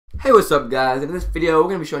Hey, what's up guys? In this video we're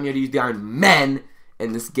going to be showing you how to use the Iron Man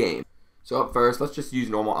in this game. So up first, let's just use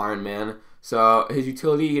normal Iron Man. So his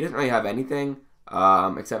utility, he doesn't really have anything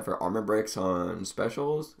except for armor breaks on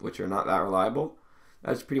specials, which are not that reliable.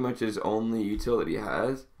 That's pretty much his only utility he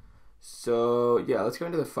has. So yeah, let's go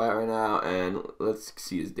into the fight right now and let's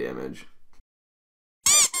see his damage.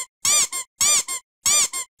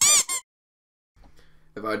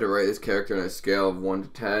 If I had to rate this character on a scale of 1 to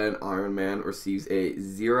 10, Iron Man receives a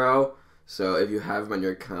 0. So if you have him on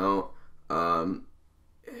your account, I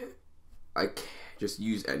can't just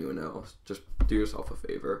use anyone else. Just do yourself a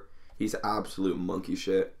favor. He's absolute monkey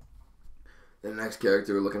shit. The next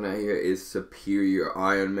character we're looking at here is Superior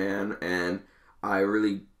Iron Man, and I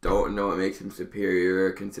really don't know what makes him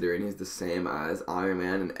superior, considering he's the same as Iron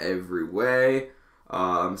Man in every way,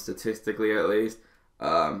 statistically at least,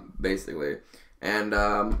 basically. And,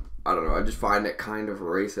 I don't know, I just find it kind of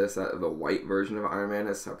racist that the white version of Iron Man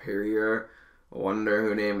is superior. I wonder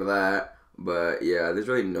who named that. But, yeah, there's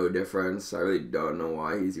really no difference. I really don't know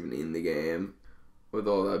why he's even in the game. With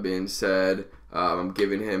all that being said, I'm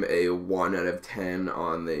giving him a 1 out of 10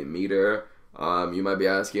 on the meter. You might be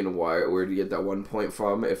asking, where did he get that 1 point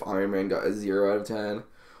from if Iron Man got a 0 out of 10?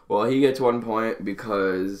 Well, he gets 1 point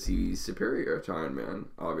because he's superior to Iron Man,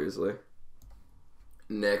 obviously.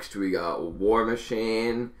 Next we got War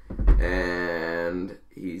Machine, and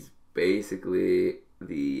he's basically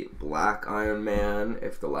the black Iron Man,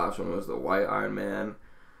 if the last one was the white Iron Man.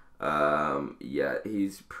 Yeah,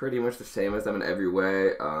 he's pretty much the same as them in every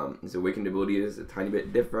way. His awakened ability is a tiny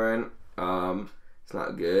bit different. It's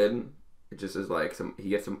not good. It just is like he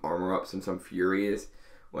gets some armor ups and some furies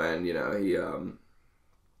when, you know, he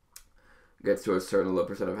gets to a certain low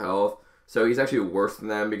percent of health. So he's actually worse than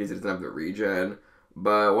them because he doesn't have the regen.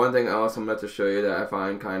 But one thing else I'm about to show you that I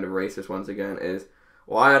find kind of racist once again is,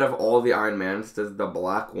 why out of all the Iron Mans does the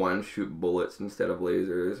black one shoot bullets instead of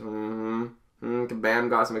lasers? Kabam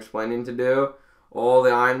got some explaining to do. All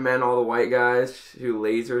the Iron Men, all the white guys shoot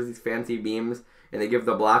lasers, these fancy beams, and they give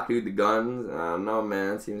the black dude the guns. I don't know,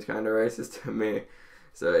 man. It seems kind of racist to me.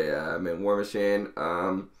 So yeah, I mean, War Machine,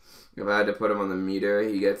 if I had to put him on the meter,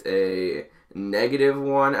 he gets a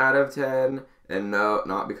 -1 out of 10. And no,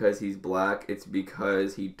 not because he's black, it's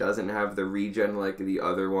because he doesn't have the regen like the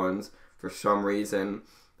other ones for some reason.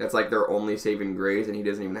 That's like their only saving grace, and he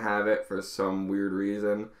doesn't even have it for some weird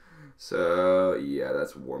reason. So, yeah,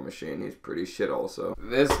 that's War Machine. He's pretty shit also.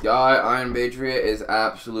 This guy, Iron Patriot, is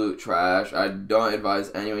absolute trash. I don't advise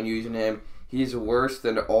anyone using him. He's worse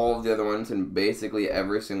than all of the other ones in basically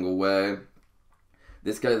every single way.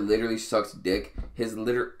 This guy literally sucks dick. His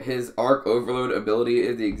arc overload ability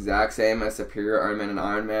is the exact same as Superior Iron Man and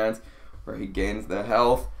Iron Man's, where he gains the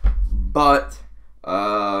health. But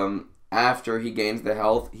after he gains the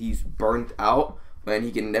health, he's burnt out, and he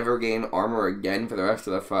can never gain armor again for the rest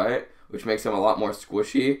of the fight, which makes him a lot more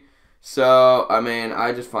squishy. So, I mean,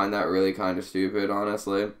 I just find that really kind of stupid,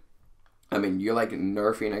 honestly. I mean, you're like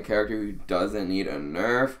nerfing a character who doesn't need a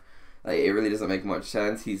nerf. Like, it really doesn't make much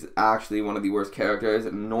sense. He's actually one of the worst characters,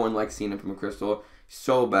 and no one likes seeing him from a crystal.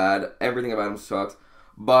 So bad. Everything about him sucks.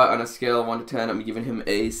 But on a scale of 1 to 10, I'm giving him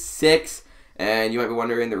a 6. And you might be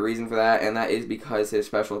wondering the reason for that, and that is because his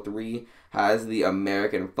Special 3 has the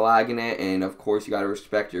American flag in it, and of course you gotta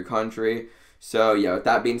respect your country. So yeah, with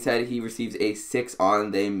that being said, he receives a 6 on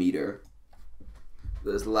the meter.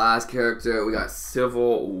 This last character, we got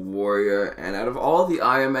Civil Warrior, and out of all the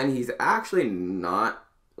Iron Men, he's actually not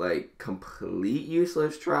like complete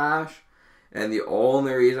useless trash, and the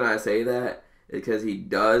only reason I say that is because he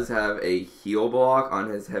does have a heal block on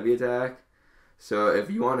his heavy attack. So if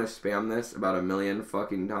you want to spam this about 1,000,000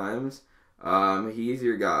 fucking times, he's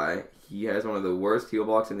your guy. He has one of the worst heal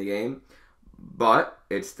blocks in the game, but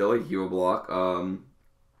it's still a heal block.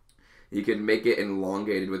 You can make it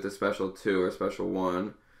elongated with a Special 2 or Special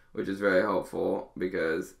 1, which is very helpful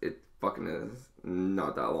because it fucking is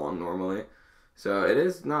not that long normally. So it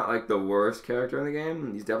is not like the worst character in the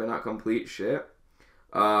game. He's definitely not complete shit.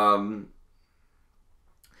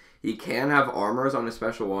 He can have armors on his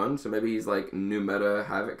Special 1, so maybe he's like new meta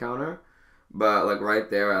Havoc counter. But like right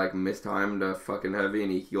there, I like mistimed a fucking heavy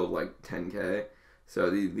and he healed like 10k. So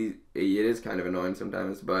it is kind of annoying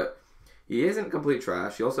sometimes, but he isn't complete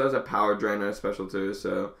trash. He also has a power drain on his Special 2,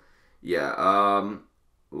 so yeah.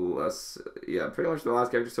 Pretty much the last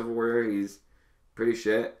character, Civil Warrior. He's pretty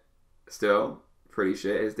shit. Still pretty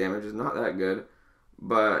shit. His damage is not that good,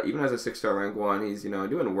 but even as a 6-star rank 1, he's, you know,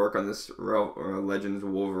 doing work on this Legends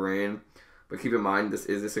Wolverine. But keep in mind, this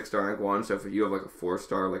is a 6-star rank 1, so if you have like a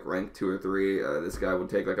 4-star like rank 2 or 3, this guy would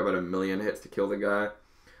take like about 1,000,000 hits to kill the guy.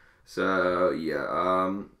 So yeah,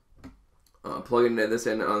 Plugging this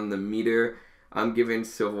in on the meter, I'm giving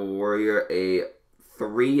Civil Warrior a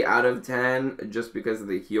 3 out of 10 just because of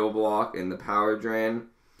the heal block and the power drain.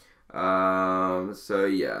 So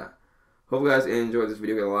yeah. Hope you guys enjoyed this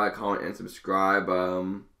video. Get a like, comment, and subscribe.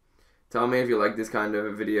 Tell me if you like this kind of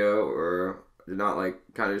a video or did not like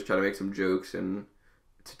kind of just try to make some jokes and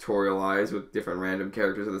tutorialize with different random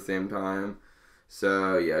characters at the same time.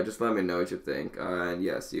 So yeah, just let me know what you think. And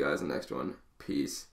yeah, see you guys in the next one. Peace.